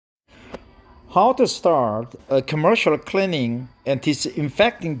How to start a commercial cleaning and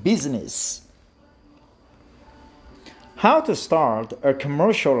disinfecting business. How to start a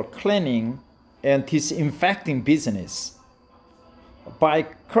commercial cleaning and disinfecting business by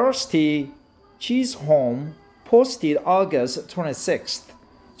Kirstie Chisholm, posted August 26,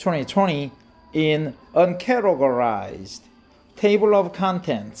 2020 in Uncategorized. Table of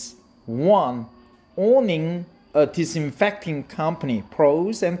Contents. 1. Owning a disinfecting company,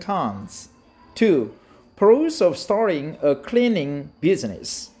 pros and cons. 2. Pros of starting a cleaning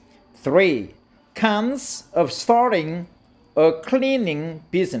business. 3. Cons of starting a cleaning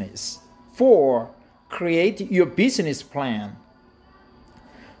business. 4. Create your business plan.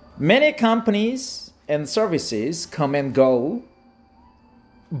 Many companies and services come and go,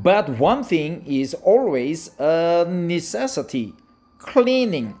 but one thing is always a necessity: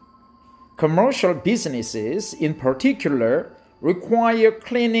 cleaning. Commercial businesses, in particular, require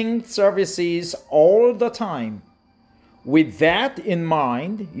cleaning services all the time. With that in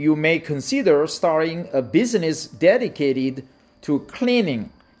mind, you may consider starting a business dedicated to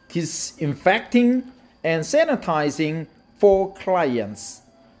cleaning, disinfecting, and sanitizing for clients.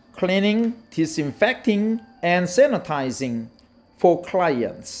 Cleaning, disinfecting, and sanitizing for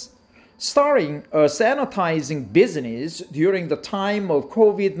clients. Starting a sanitizing business during the time of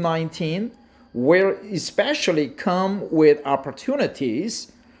COVID-19 will especially come with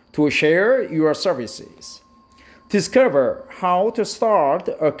opportunities to share your services. Discover how to start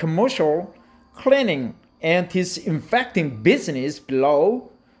a commercial cleaning and disinfecting business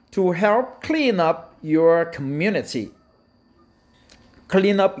below to help clean up your community.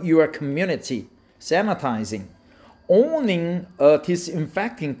 Sanitizing. Owning a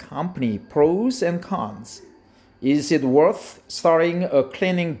disinfecting company, pros and cons. Is it worth starting a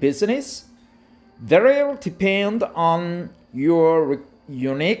cleaning business? That will depend on your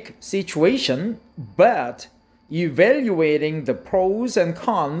unique situation, but evaluating the pros and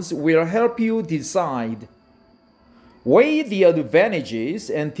cons will help you decide. Weigh the advantages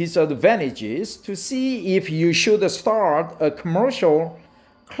and disadvantages to see if you should start a commercial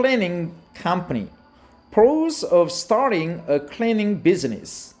cleaning company. Pros of starting a cleaning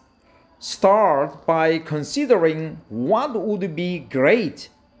business. Start by considering what would be great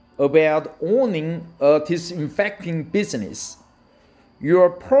about owning a disinfecting business. Your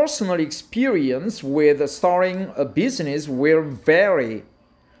personal experience with starting a business will vary,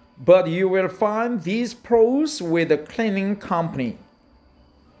 but you will find these pros with a cleaning company.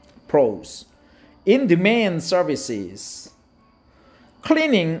 Pros. In-demand services.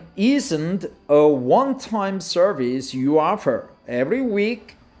 Cleaning isn't a one-time service you offer every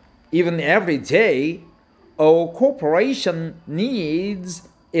week, even every day. A corporation needs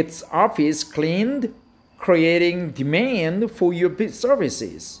its office cleaned, creating demand for your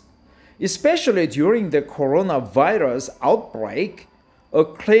services. Especially during the coronavirus outbreak, a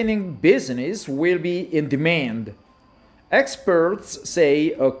cleaning business will be in demand. Experts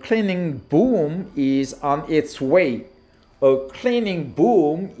say a cleaning boom is on its way. A cleaning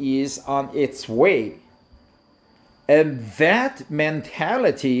boom is on its way. And that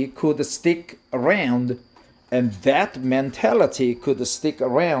mentality could stick around. And that mentality could stick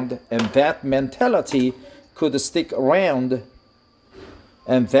around. And that mentality could stick around.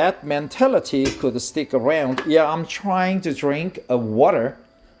 And that mentality could stick around. Yeah, I'm trying to drink water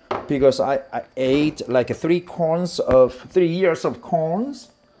because I ate like 3 ears of corns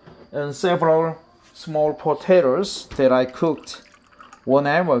and several small potatoes that I cooked 1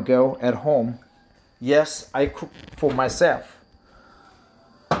 hour ago at home. Yes, I cooked for myself.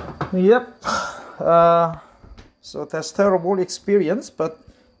 Yep. So that's terrible experience, but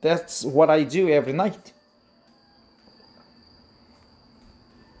that's what I do every night.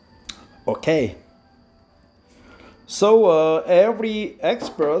 Okay. So every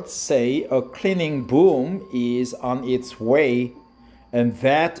expert say a cleaning boom is on its way, and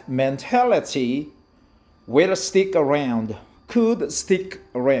that mentality will stick around, could stick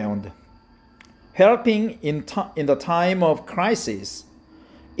around. Helping in the time of crisis.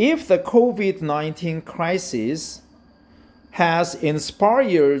 If the COVID-19 crisis has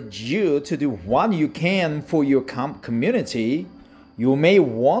inspired you to do what you can for your community, you may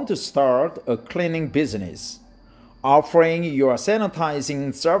want to start a cleaning business. Offering your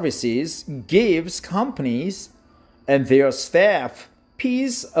sanitizing services gives companies and their staff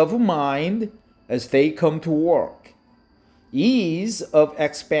peace of mind as they come to work. Ease of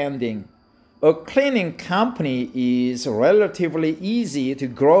expanding. A cleaning company is relatively easy to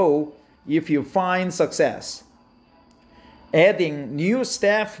grow if you find success. Adding new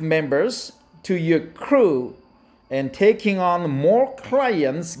staff members to your crew and taking on more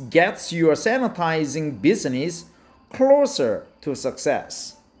clients gets your sanitizing business closer to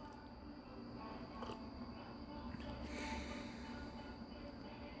success.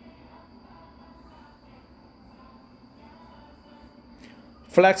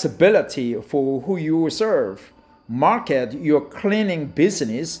 Flexibility for who you serve. Market your cleaning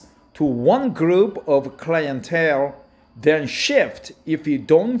business to one group of clientele, then shift if you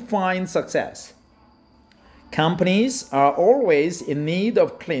don't find success. Companies are always in need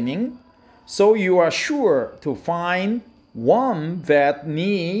of cleaning, so you are sure to find one that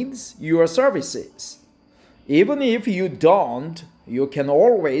needs your services. Even if you don't, you can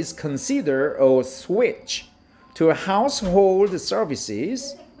always consider a switch to household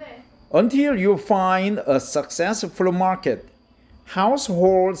services until you find a successful market.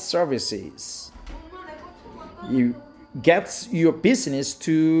 Household services gets your business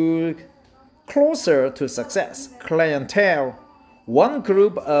to closer to success. Clientele, one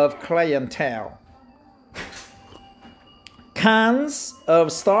group of clientele. Cons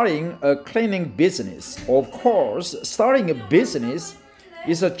of starting a cleaning business. Of course, starting a business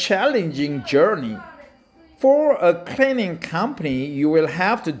is a challenging journey. For a cleaning company, you will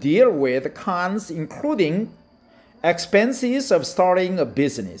have to deal with cons including expenses of starting a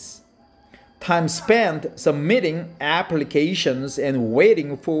business, time spent submitting applications and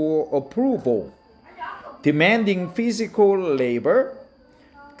waiting for approval, demanding physical labor,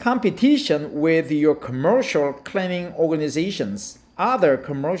 competition with your commercial cleaning organizations, other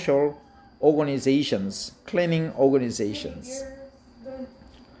commercial organizations, cleaning organizations.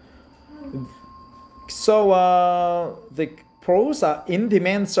 So the pros are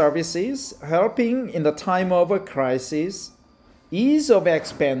in-demand services, helping in the time of a crisis, ease of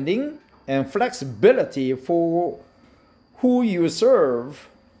expanding, and flexibility for who you serve.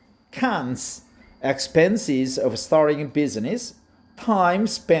 Cons, expenses of starting a business, time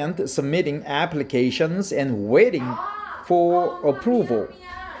spent submitting applications and waiting for approval,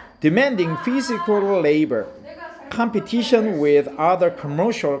 demanding physical labor, competition with other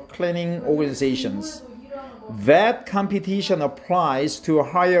commercial cleaning organizations. That competition applies to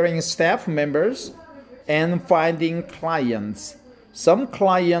hiring staff members and finding clients. Some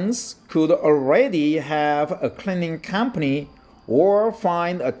clients could already have a cleaning company or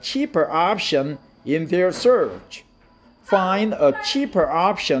find a cheaper option in their search. Find a cheaper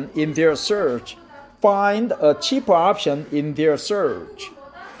option in their search. Find a cheaper option in their search.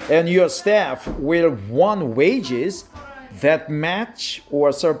 And your staff will want wages that match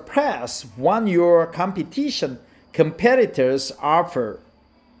or surpass what your competitors offer.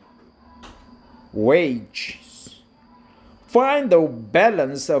 Wages. Find the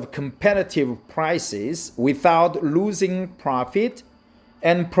balance of competitive prices without losing profit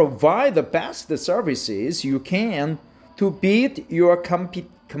and provide the best services you can to beat your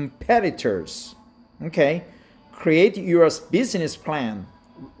competitors. Okay? Create your business plan.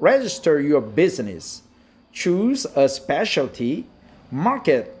 Register your business. Choose a specialty.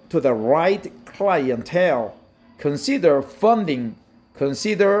 Market to the right clientele. Consider funding.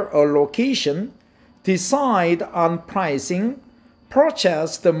 Consider a location. Decide on pricing.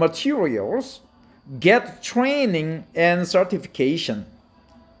 Purchase the materials. Get training and certification.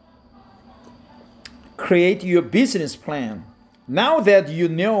 Create your business plan. Now that you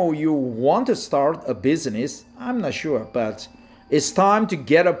know you want to start a business, I'm not sure, but it's time to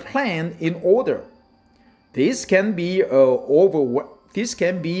get a plan in order. This can be an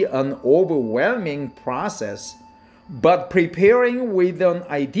overwhelming process, but preparing with an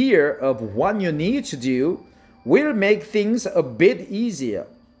idea of what you need to do will make things a bit easier.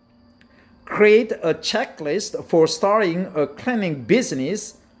 Create a checklist for starting a cleaning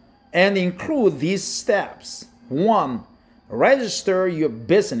business and include these steps. 1. Register your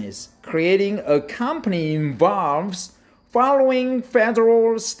business. Creating a company involves following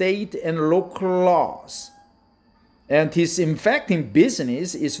federal, state, and local laws. And disinfecting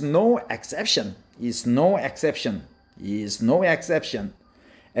business is no exception.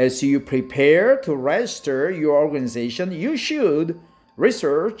 As you prepare to register your organization, you should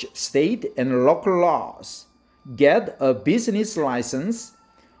research state and local laws, get a business license,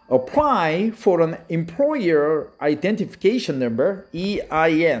 apply for an employer identification number,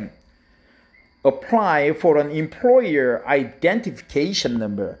 EIN. Apply for an employer identification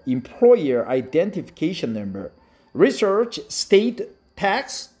number, research state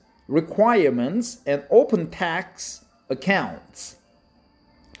tax requirements and open tax accounts.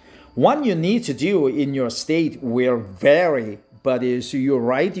 What you need to do in your state will vary, but as you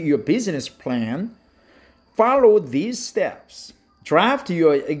write your business plan, follow these steps. Draft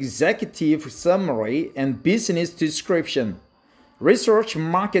your executive summary and business description. Research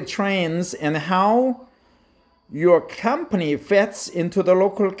market trends and how your company fits into the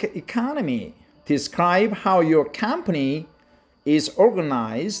local economy. Describe how your company is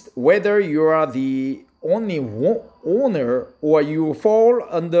organized, whether you are the only owner or you fall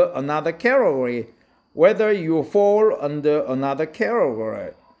under another category,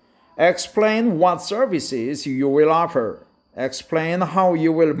 Explain what services you will offer. Explain how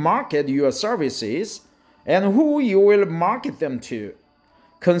you will market your services and who you will market them to.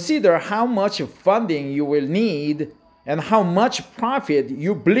 Consider how much funding you will need and how much profit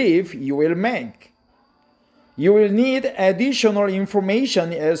you believe you will make. You will need additional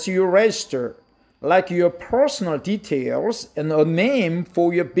information as you register, like your personal details and a name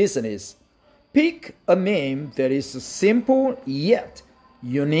for your business. Pick a name that is simple yet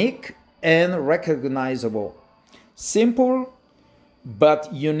unique and recognizable. Simple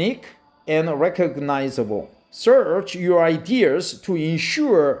but unique and recognizable. Search your ideas to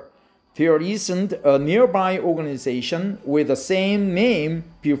ensure there isn't a nearby organization with the same name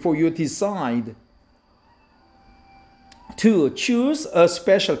before you decide. 2. Choose a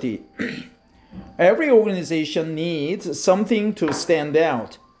specialty. Every organization needs something to stand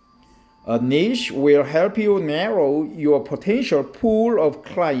out. A niche will help you narrow your potential pool of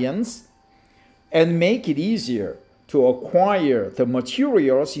clients and make it easier to acquire the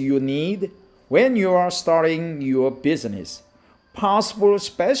materials you need when you are starting your business. Possible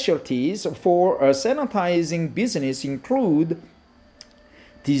specialties for a sanitizing business include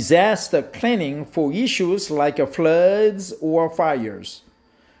disaster cleaning for issues like floods or fires,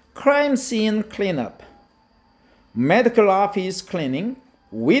 crime scene cleanup, medical office cleaning,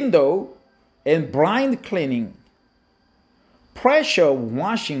 window and blind cleaning, pressure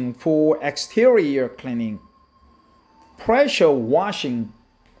washing for exterior cleaning, pressure washing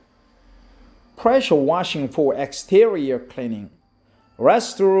for exterior cleaning,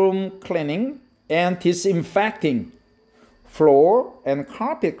 restroom cleaning and disinfecting, floor and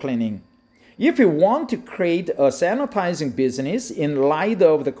carpet cleaning. If you want to create a sanitizing business in light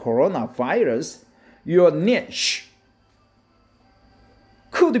of the coronavirus, your niche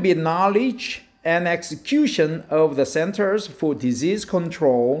could be knowledge and execution of the Centers for Disease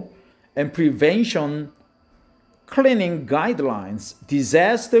Control and Prevention cleaning guidelines,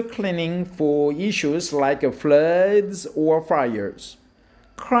 disaster cleaning for issues like floods or fires,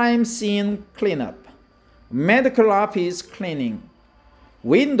 crime scene cleanup, medical office cleaning,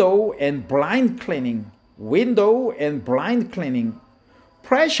 window and blind cleaning,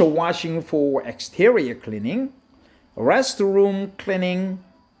 pressure washing for exterior cleaning, restroom cleaning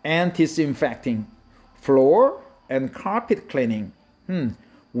and disinfecting, floor and carpet cleaning,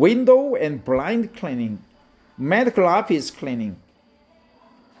 window and blind cleaning, medical office cleaning.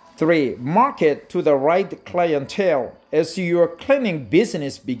 3. Market to the right clientele. As your cleaning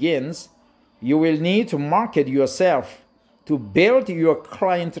business begins, you will need to market yourself to build your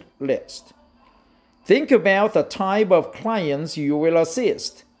client list. Think about the type of clients you will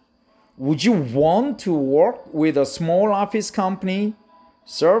assist. Would you want to work with a small office company,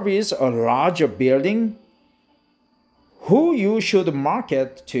 service a larger building? Who you should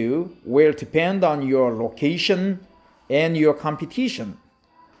market to will depend on your location and your competition.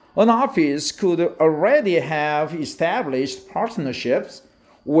 An office could already have established partnerships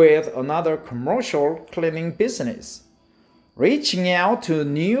with another commercial cleaning business. Reaching out to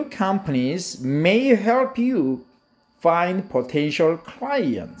new companies may help you find potential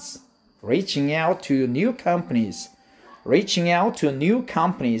clients. Reaching out to new companies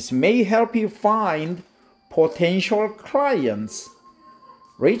may help you find potential clients.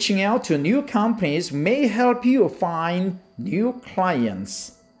 Reaching out to new companies may help you find new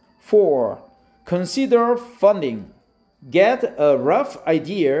clients. 4. Consider funding. Get a rough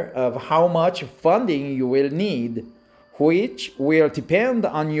idea of how much funding you will need, which will depend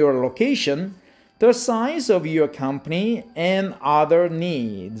on your location, the size of your company, and other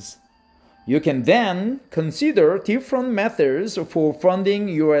needs. You can then consider different methods for funding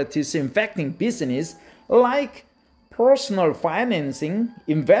your disinfecting business, like personal financing,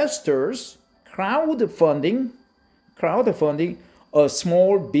 investors, crowdfunding, a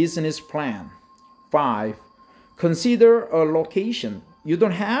small business plan. 5. Consider a location. You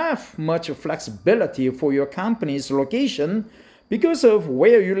don't have much flexibility for your company's location because of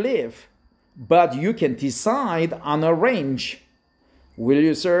where you live, but you can decide on a range. Will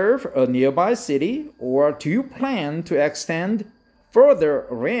you serve a nearby city, or do you plan to extend further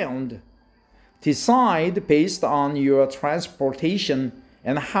around? Decide based on your transportation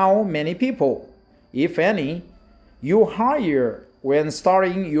and how many people, if any, you hire when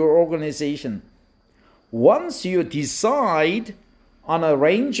starting your organization. Once you decide on a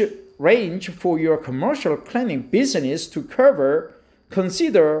range for your commercial cleaning business to cover,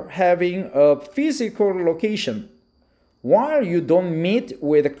 consider having a physical location. While you don't meet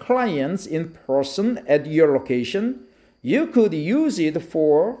with clients in person at your location, you could use it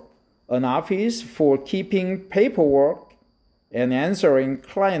for an office for keeping paperwork and answering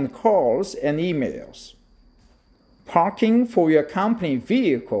client calls and emails. Parking for your company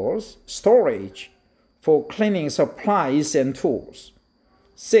vehicles, storage for cleaning supplies and tools.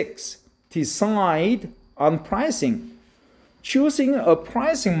 6. Decide on pricing. Choosing a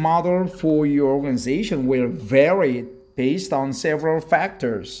pricing model for your organization will vary based on several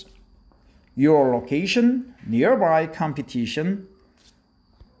factors. Your location, nearby competition,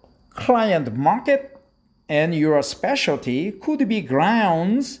 client market, and your specialty could be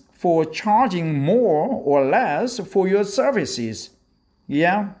grounds for charging more or less for your services.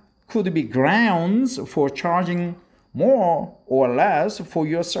 Could be grounds for charging more or less for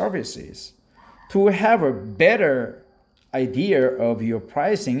your services. To have a better idea of your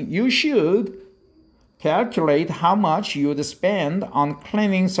pricing, you should calculate how much you'd spend on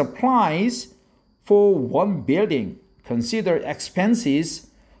cleaning supplies for one building. Consider expenses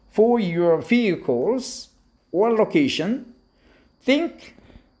for your vehicles or location. Think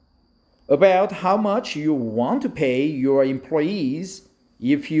about how much you want to pay your employees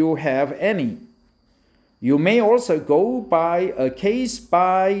if you have any. You may also go by a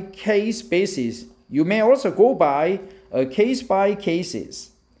case-by-case basis. You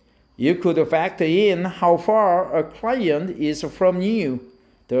could factor in how far a client is from you,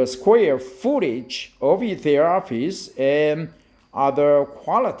 the square footage of their office, and other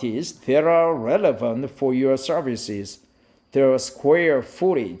qualities that are relevant for your services. The square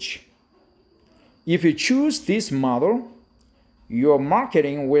footage. If you choose this model, your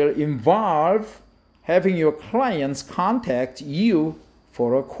marketing will involve having your clients contact you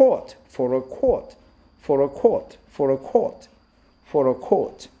for a quote.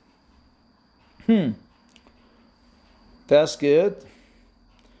 That's good.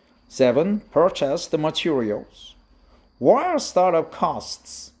 7. Purchase the materials. While startup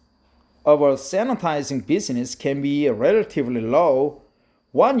costs of a sanitizing business can be relatively low,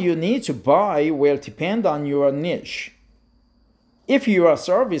 what you need to buy will depend on your niche. If you are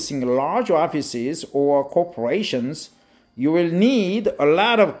servicing large offices or corporations, you will need a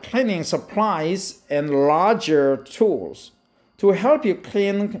lot of cleaning supplies and larger tools to help you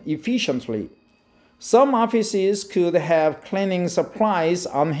clean efficiently. Some offices could have cleaning supplies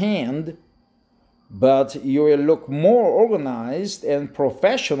on hand, but you will look more organized and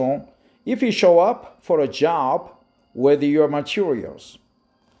professional if you show up for a job with your materials.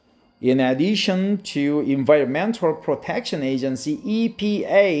 In addition to Environmental Protection Agency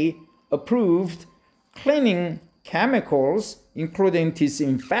EPA approved cleaning chemicals, including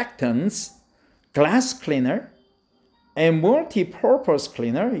disinfectants, glass cleaner, and multi-purpose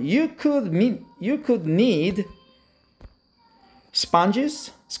cleaner, you could need sponges,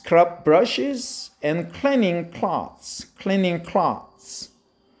 scrub brushes, and cleaning cloths.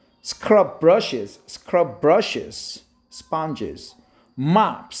 Scrub brushes, sponges,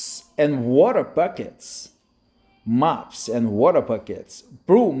 mops and water buckets, brooms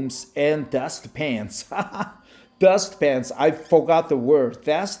and dustpans. Dustpans, I forgot the word.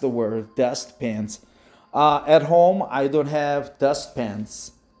 That's the word, dustpans. At home, I don't have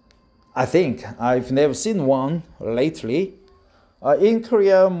dustpans. I think I've never seen one lately. In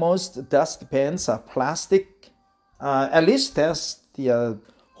Korea, most dustpans are plastic. At least that's the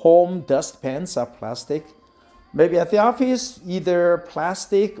home dustpans are plastic. Maybe at the office, either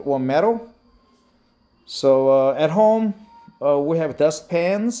plastic or metal. So at home, we have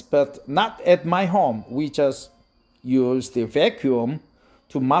dustpans, but not at my home. We just use the vacuum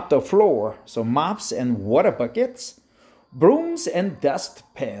to mop the floor. So mops and water buckets, brooms and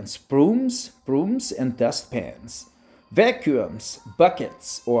dustpans, brooms and dustpans, vacuums,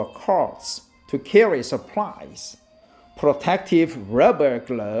 buckets or carts to carry supplies, protective rubber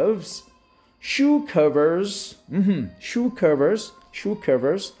gloves, shoe covers,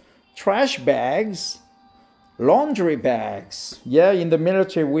 trash bags, laundry bags. Yeah, in the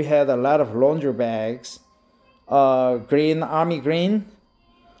military we had a lot of laundry bags. Army green,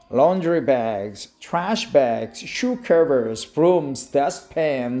 laundry bags, trash bags, shoe covers, brooms,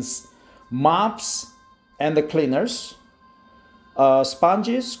 dustpans, mops and the cleaners,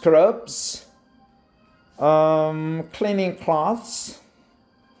 sponges, scrubs, cleaning cloths,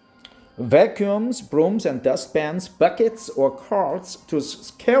 vacuums, brooms and dustpans, buckets or carts to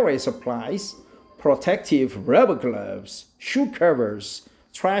carry supplies, protective rubber gloves, shoe covers,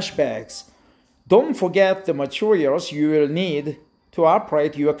 trash bags. Don't forget the materials you will need to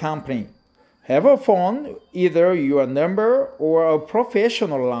operate your company. Have a phone, either your number or a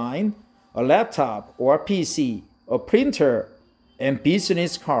professional line, a laptop or PC, a printer, and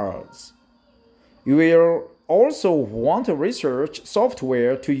business cards. You will also want research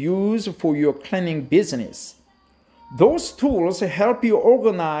software to use for your cleaning business. Those tools help you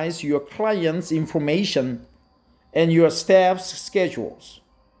organize your clients' information and your staff's schedules.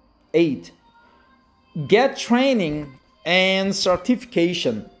 8. Get training and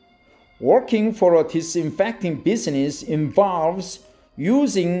certification. Working for a disinfecting business involves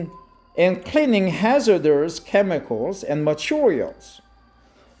using and cleaning hazardous chemicals and materials.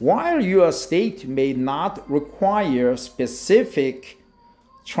 While your state may not require specific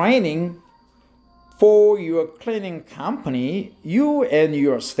training for your cleaning company, you and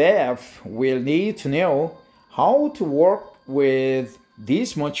your staff will need to know how to work with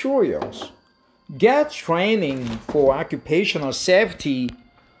these materials. Get training for occupational safety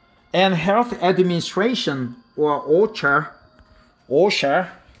and health administration, or OSHA.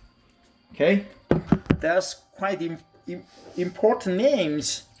 Okay, that's quite important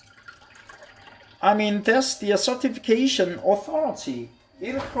names. I mean, that's the certification authority.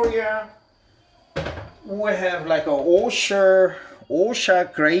 In Korea, we have like a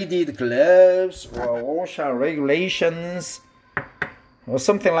OSHA graded gloves or OSHA regulations or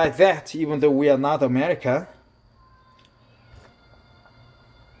something like that, even though we are not America.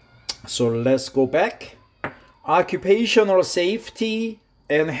 So let's go back. Occupational Safety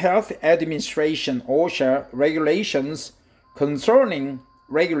and Health Administration, OSHA regulations concerning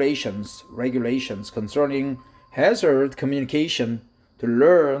hazard communication to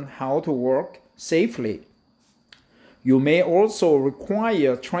learn how to work safely. You may also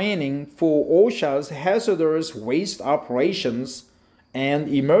require training for OSHA's hazardous waste operations and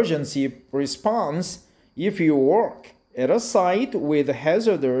emergency response if you work at a site with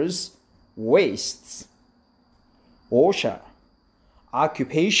hazardous wastes. OSHA,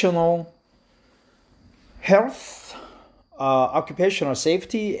 Occupational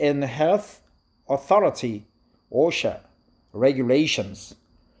Safety and Health Authority, OSHA regulations.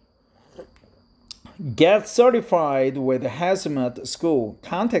 Get certified with Hazmat School.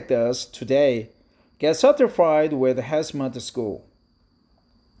 Contact us today. Get certified with Hazmat School.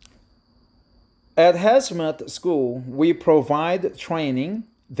 At Hazmat School, we provide training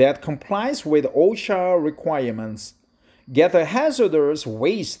that complies with OSHA requirements. Get a hazardous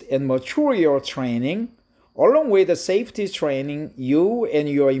waste and material training, along with the safety training you and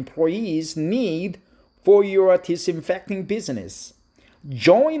your employees need for your disinfecting business.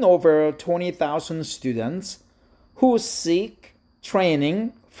 Join over 20,000 students who seek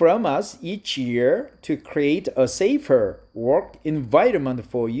training from us each year to create a safer work environment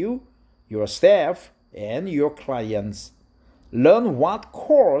for you, your staff, and your clients. Learn what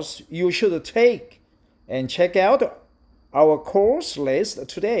course you should take and check out our course list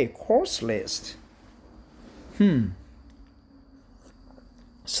today. Course list.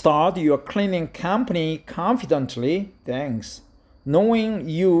 Start your cleaning company confidently. Thanks. Knowing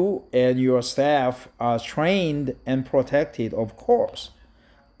you and your staff are trained and protected, of course.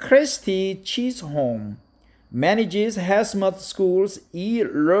 Kirstie Chisholm manages Hazmat School's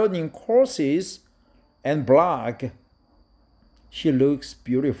e-learning courses and blog. She looks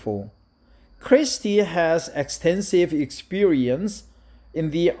beautiful. Kirstie has extensive experience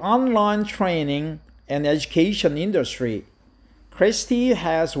in the online training and education industry. Kirstie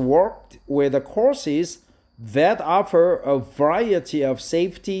has worked with the courses that offer a variety of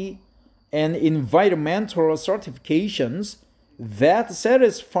safety and environmental certifications that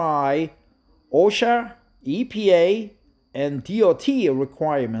satisfy OSHA, EPA, and DOT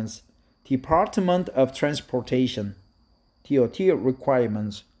requirements, Department of Transportation, DOT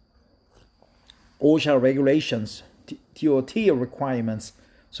requirements, OSHA regulations, DOT requirements.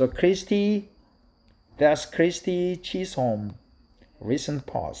 So Kirstie, that's Kirstie Chisholm, recent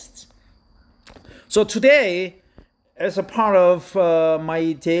posts. So today, as a part of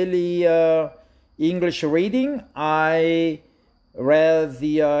my daily English reading, I read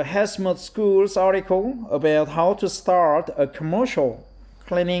the Hazmat School's article about how to start a commercial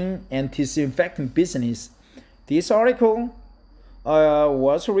cleaning and disinfecting business. This article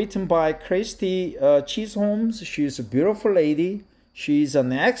was written by Kirstie Chisholm. She's a beautiful lady. She's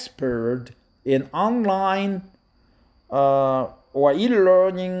an expert in online or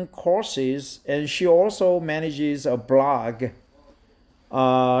e-learning courses, and she also manages a blog,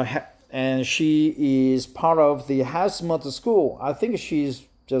 and she is part of the Hazmat School. I think she's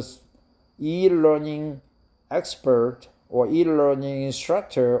just e-learning expert or e-learning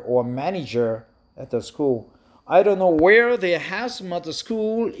instructor or manager at the school. I don't know where the Hazmat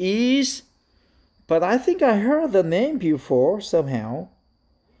School is, but I think I heard the name before somehow.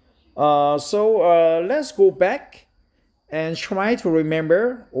 So let's go back and try to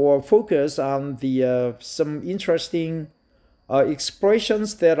remember or focus on the some interesting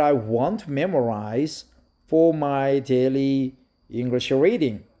expressions that I want to memorize for my daily English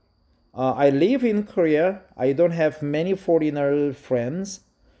reading. I live in Korea. I don't have many foreigner friends,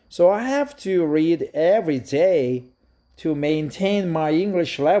 so I have to read every day to maintain my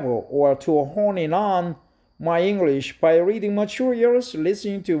English level or to hone in on my English by reading materials,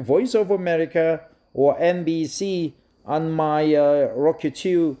 listening to Voice of America or NBC on my Roku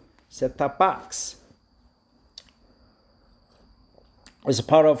 2 set-top box. As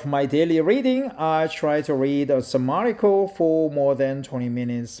part of my daily reading, I try to read some article for more than 20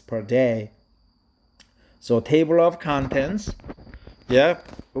 minutes per day. So table of contents. Yeah,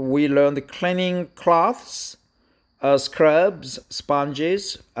 we learned cleaning cloths, scrubs,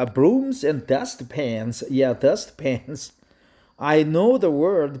 sponges, brooms, and dustpans. Yeah, dustpans. I know the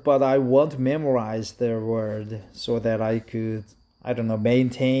word, but I want to memorize the word so that I could,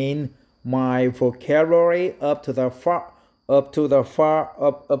 maintain my vocabulary up to the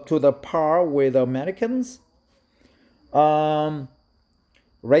par with Americans.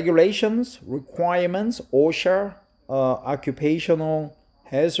 Regulations, requirements, OSHA, Occupational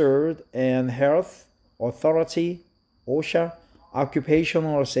Hazard and Health Authority, OSHA,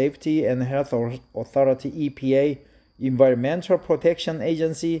 Occupational Safety and Health Authority, EPA, Environmental Protection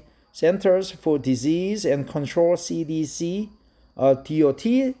Agency, Centers for Disease and Control, CDC,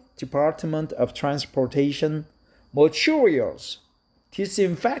 DOT, Department of Transportation, materials,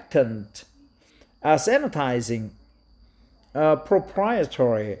 disinfectant, sanitizing,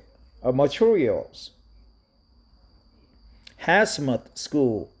 proprietary materials, Hazmat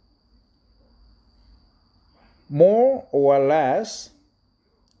School, more or less,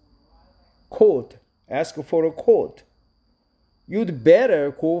 quote, ask for a quote. You'd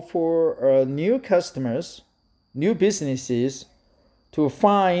better go for new customers, new businesses to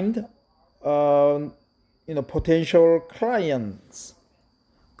find potential clients,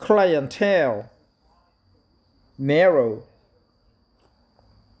 clientele, narrow.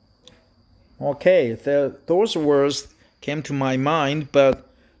 Okay, those words came to my mind, but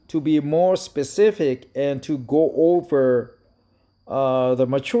to be more specific and to go over the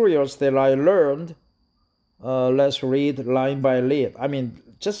materials that I learned, let's read line by line.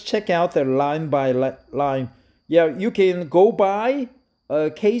 Just check out the line by line. Yeah, you can go by a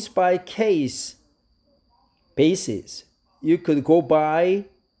case by case basis. You could go by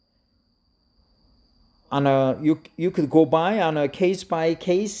on a case by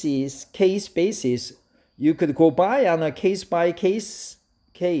case basis. You could go by on a case by case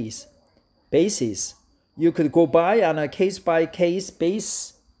basis. You could go by on a case by case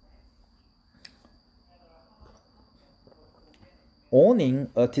basis. Owning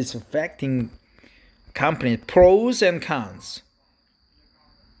a disinfecting company, pros and cons.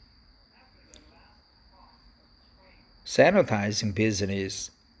 Sanitizing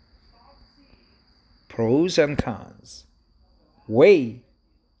business, pros and cons. Weigh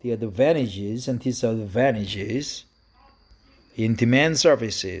the advantages and disadvantages in demand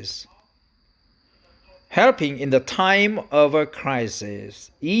services. Helping in the time of a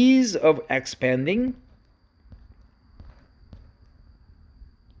crisis. Ease of expanding.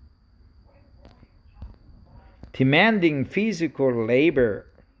 Demanding physical labor.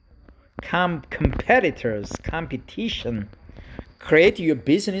 Competitors, competition. Create your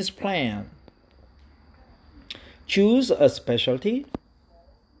business plan. Choose a specialty.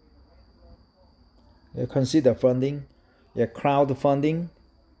 Consider funding. Crowdfunding.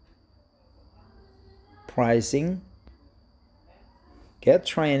 Pricing. Get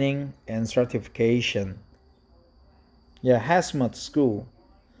training and certification. Hazmat School.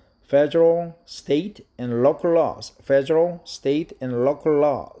 Federal, state, and local laws. Federal, state, and local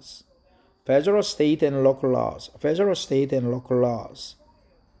laws. Federal, state, and local laws. Federal, state, and local laws.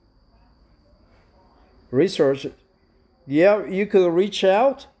 Research. You could reach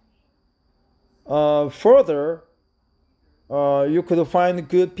out further. You could find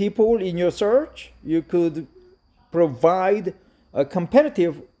good people in your search. You could provide a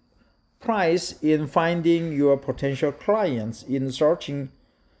competitive price in finding your potential clients in searching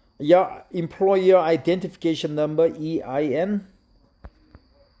your employer identification number, EIN.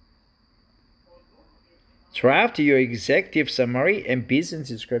 Draft your executive summary and business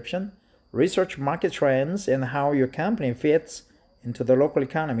description. Research market trends and how your company fits into the local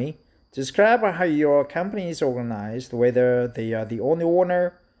economy. Describe how your company is organized, whether they are the only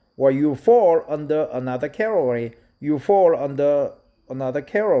owner or you fall under another category.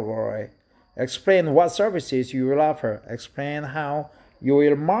 Explain what services you will offer. Explain how you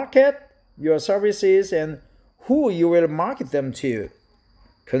will market your services and who you will market them to.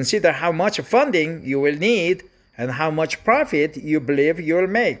 Consider how much funding you will need and how much profit you believe you will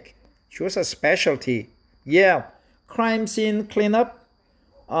make. Choose a specialty. Yeah, crime scene cleanup.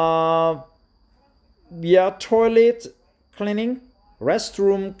 Toilet cleaning,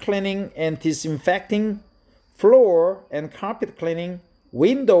 restroom cleaning and disinfecting, floor and carpet cleaning,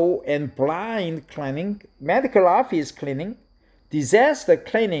 window and blind cleaning, medical office cleaning, disaster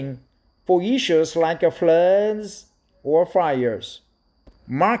cleaning for issues like floods or fires.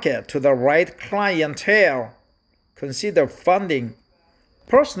 Market to the right clientele. Consider funding,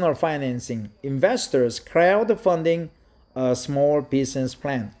 personal financing, investors, crowdfunding, a small business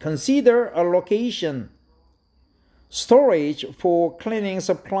plan. Consider a location, storage for cleaning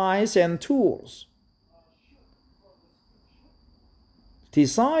supplies and tools.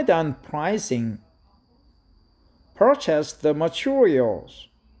 Decide on pricing. Purchase the materials.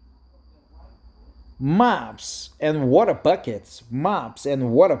 Mops and water buckets.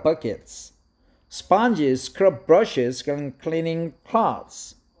 Sponges, scrub brushes, and cleaning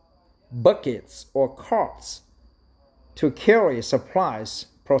cloths. Buckets or carts to carry supplies.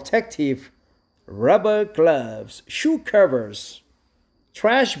 Protective rubber gloves, shoe covers,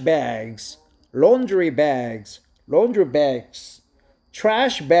 trash bags, laundry bags,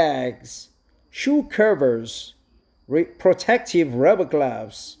 trash bags, shoe covers, protective rubber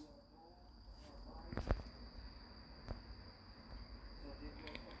gloves.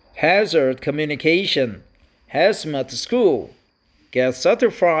 Hazard communication. Hazmat School. Get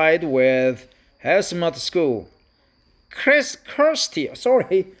certified with Hazmat School. Kirstie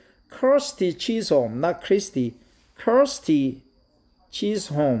Chisholm, not Kirstie. Kirstie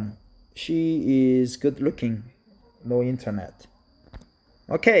Chisholm. She is good looking. No internet.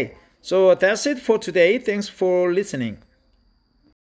 Okay, so that's it for today. Thanks for listening.